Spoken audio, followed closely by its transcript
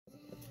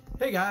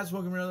Hey guys,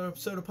 welcome to another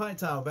episode of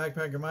Pint with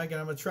Backpacker Mike, and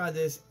I'm going to try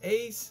this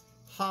Ace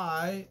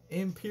High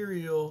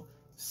Imperial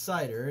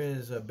Cider. It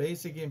is a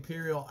basic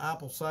Imperial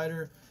apple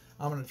cider.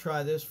 I'm going to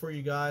try this for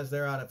you guys.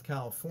 They're out of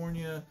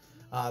California.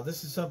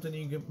 This is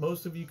something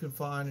most of you can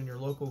find in your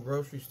local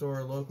grocery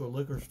store, local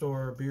liquor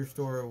store, beer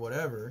store, or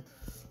whatever.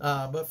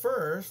 But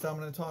first, I'm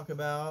going to talk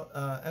about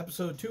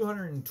episode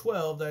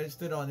 212 that I just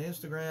did on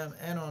Instagram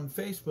and on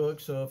Facebook.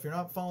 So if you're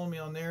not following me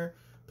on there,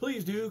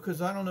 please do,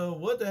 because I don't know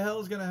what the hell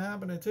is going to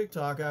happen to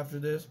TikTok after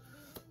this.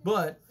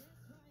 But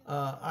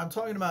I'm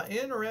talking about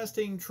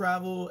interesting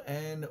travel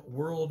and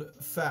world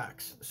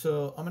facts.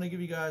 So I'm going to give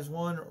you guys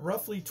one.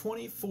 Roughly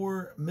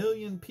 24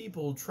 million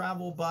people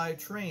travel by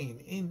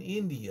train in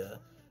India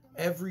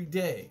every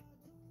day,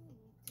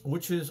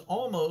 which is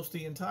almost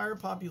the entire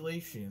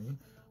population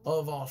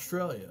of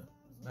Australia.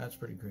 That's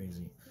pretty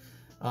crazy.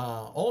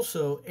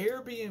 Also,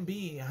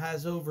 Airbnb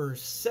has over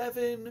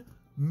 7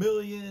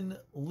 million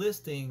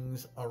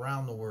listings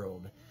around the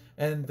world,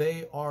 and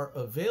they are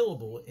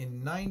available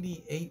in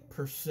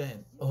 98%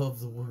 of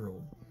the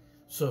world.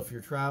 So if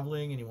you're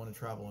traveling and you want to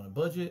travel on a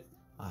budget,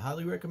 I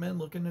highly recommend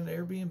looking at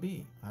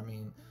Airbnb. I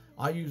mean,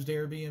 I used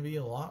Airbnb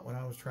a lot when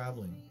I was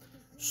traveling.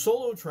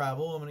 Solo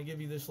travel, I'm going to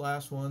give you this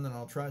last one, then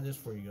I'll try this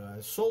for you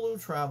guys. Solo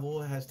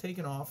travel has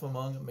taken off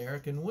among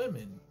American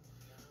women.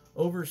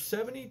 Over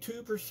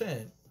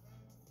 72%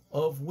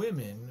 of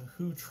women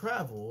who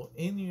travel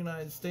in the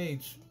United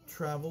States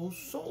travel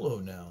solo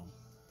now.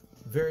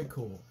 Very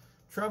cool.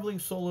 Traveling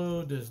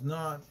solo does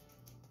not,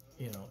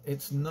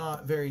 it's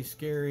not very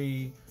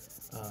scary.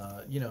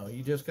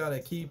 You just got to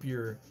keep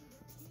your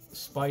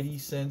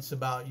spidey sense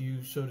about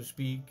you, so to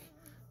speak.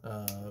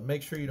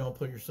 Make sure you don't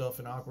put yourself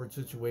in awkward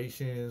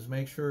situations.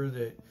 Make sure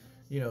that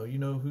you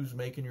know who's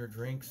making your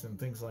drinks and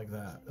things like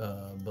that.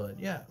 But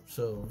yeah,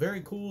 so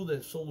very cool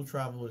that solo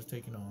travel is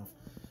taking off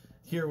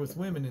here with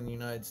women in the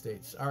United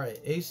States. All right,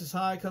 Aces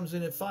High comes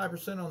in at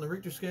 5% on the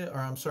Richter scale, or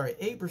I'm sorry,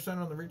 8%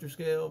 on the Richter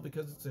scale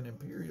because it's an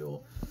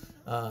Imperial.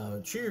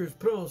 Cheers,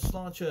 Prost,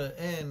 Slancha,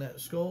 and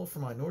Skull for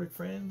my Nordic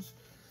friends.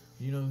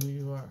 You know who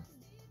you are.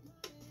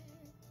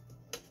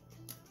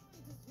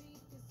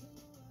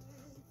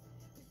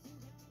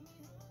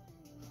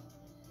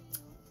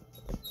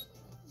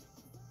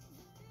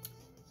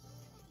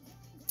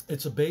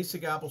 It's a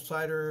basic apple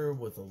cider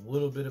with a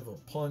little bit of a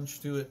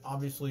punch to it,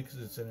 obviously, because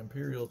it's an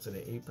Imperial. It's at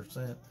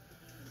 8%.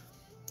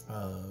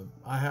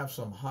 I have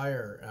some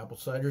higher apple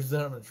ciders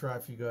that I'm going to try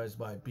for you guys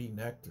by Bee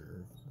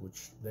Nectar,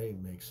 which they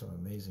make some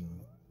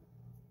amazing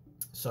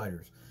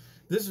ciders.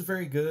 This is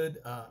very good.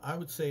 I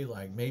would say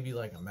maybe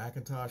like a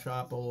Macintosh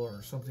apple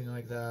or something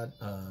like that.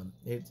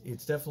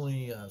 It's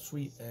definitely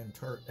sweet and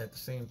tart at the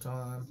same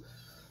time.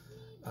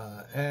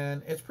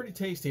 And it's pretty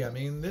tasty. I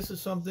mean, this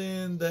is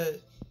something that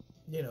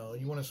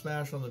you want to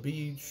smash on the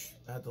beach,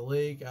 at the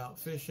lake, out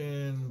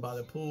fishing, by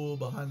the pool,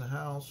 behind the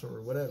house,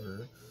 or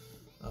whatever.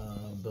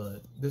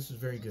 But this is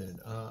very good.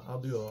 I'll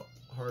do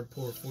a hard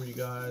pour for you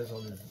guys.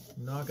 I'll just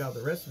knock out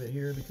the rest of it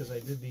here because I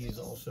did these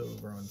also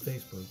over on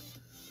Facebook.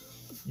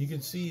 You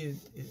can see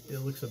it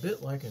looks a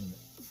bit like an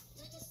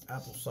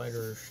apple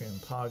cider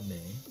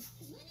champagne.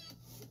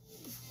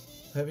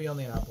 Heavy on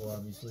the apple,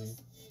 obviously.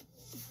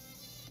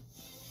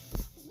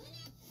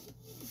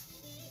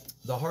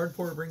 The hard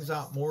pour brings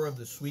out more of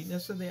the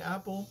sweetness of the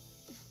apple,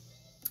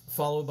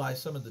 followed by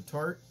some of the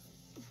tart,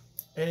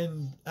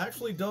 and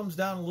actually dumbs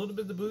down a little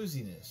bit of the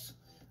booziness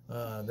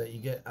that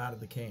you get out of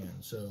the can.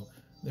 So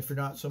if you're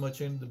not so much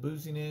into the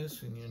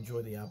booziness and you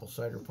enjoy the apple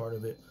cider part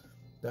of it,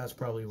 that's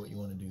probably what you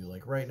want to do.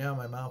 Like right now,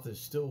 my mouth is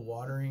still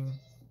watering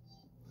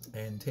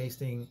and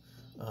tasting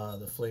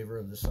the flavor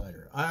of the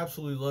cider. I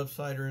absolutely love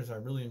ciders. I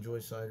really enjoy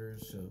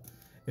ciders. So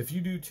if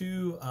you do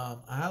too, I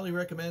highly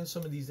recommend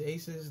some of these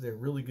Aces. They're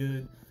really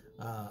good.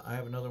 I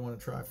have another one to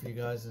try for you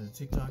guys in a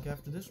TikTok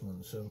after this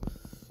one. So,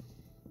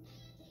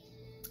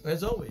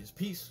 as always,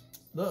 peace,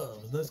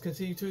 love. Let's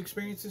continue to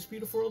experience this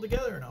beautiful world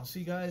together. And I'll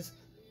see you guys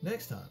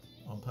next time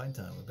on Pint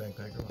Time with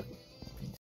Backpacker Mike.